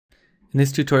In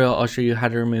this tutorial, I'll show you how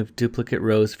to remove duplicate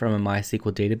rows from a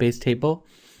MySQL database table.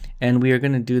 And we are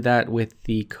going to do that with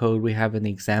the code we have in the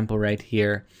example right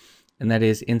here. And that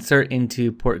is insert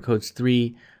into port codes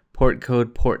 3, port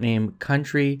code, port name,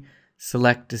 country,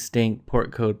 select distinct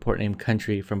port code, port name,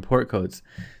 country from port codes.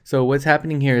 So what's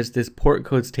happening here is this port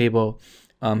codes table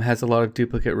has a lot of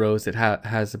duplicate rows. It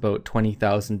has about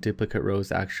 20,000 duplicate rows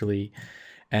actually.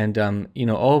 And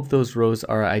all of those rows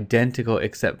are identical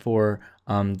except for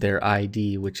their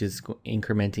ID, which is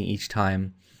incrementing each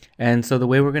time. And so the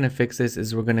way we're going to fix this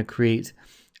is we're going to create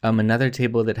another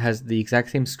table that has the exact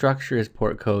same structure as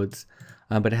port codes,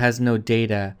 but it has no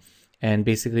data. And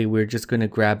basically we're just going to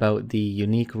grab out the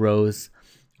unique rows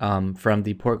from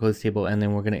the port codes table, and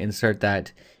then we're going to insert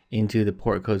that into the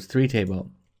port codes 3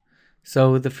 table.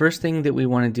 So the first thing that we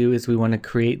want to do is we want to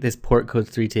create this port codes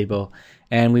 3 table,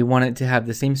 and we want it to have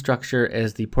the same structure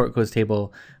as the port codes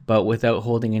table but without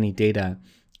holding any data.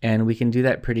 And we can do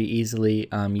that pretty easily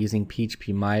using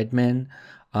phpMyAdmin.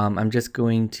 I'm just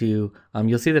going to,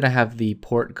 you'll see that I have the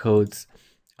port codes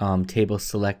table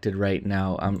selected right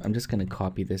now. I'm just going to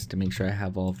copy this to make sure I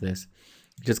have all of this.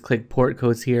 Just click port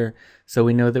codes here, so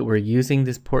we know that we're using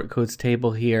this port codes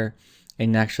table here,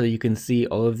 and actually you can see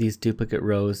all of these duplicate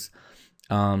rows.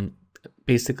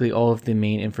 Basically all of the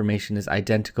main information is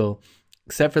identical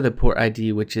except for the port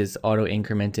ID, which is auto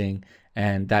incrementing,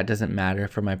 and that doesn't matter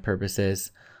for my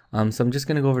purposes. So I'm just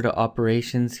going to go over to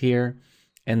operations here,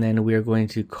 and then we're going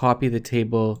to copy the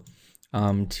table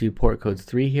to port codes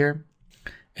 3 here,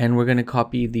 and we're going to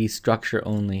copy the structure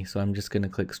only. So I'm just going to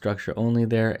click structure only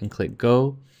there and click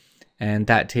go, and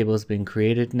that table has been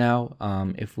created now.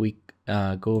 If we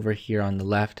go over here on the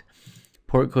left,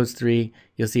 port codes 3,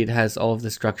 you'll see it has all of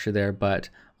the structure there, but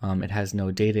it has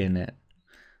no data in it.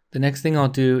 The next thing I'll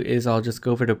do is I'll just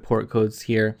go over to port codes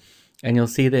here, and you'll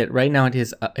see that right now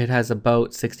it has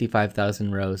about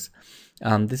 65,000 rows.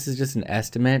 This is just an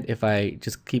estimate. If I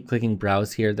just keep clicking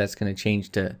browse here, that's going to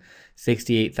change to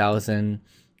 68,000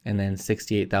 and then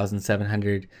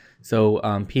 68,700. So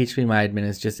phpMyAdmin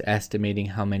is just estimating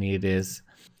how many it is.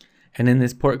 And in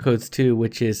this port codes 2,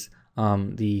 which is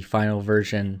the final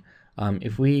version,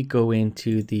 if we go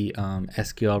into the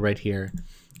SQL right here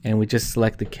and we just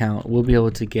select the count, we'll be able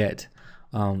to get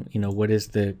what is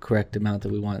the correct amount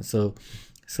that we want. So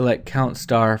select count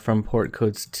star from port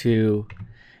codes 2,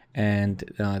 and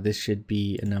this should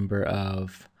be a number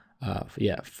of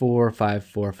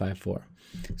 45454.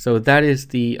 So that is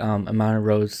the amount of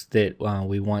rows that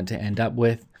we want to end up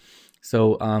with.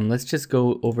 So let's just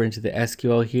go over into the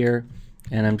SQL here,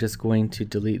 and I'm just going to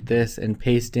delete this and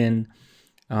paste in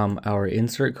our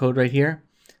insert code right here.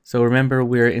 So remember,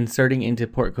 we're inserting into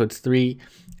port codes 3,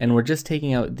 and we're just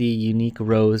taking out the unique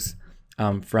rows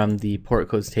from the port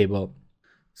codes table.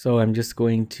 So I'm just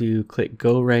going to click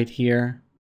go right here,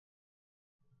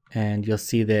 and you'll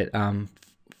see that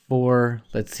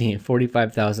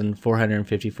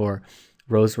 45,454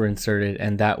 rows were inserted,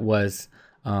 and that was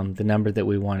the number that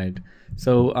we wanted.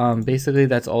 So basically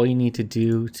that's all you need to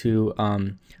do to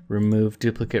remove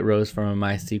duplicate rows from a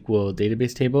MySQL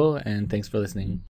database table, and thanks for listening.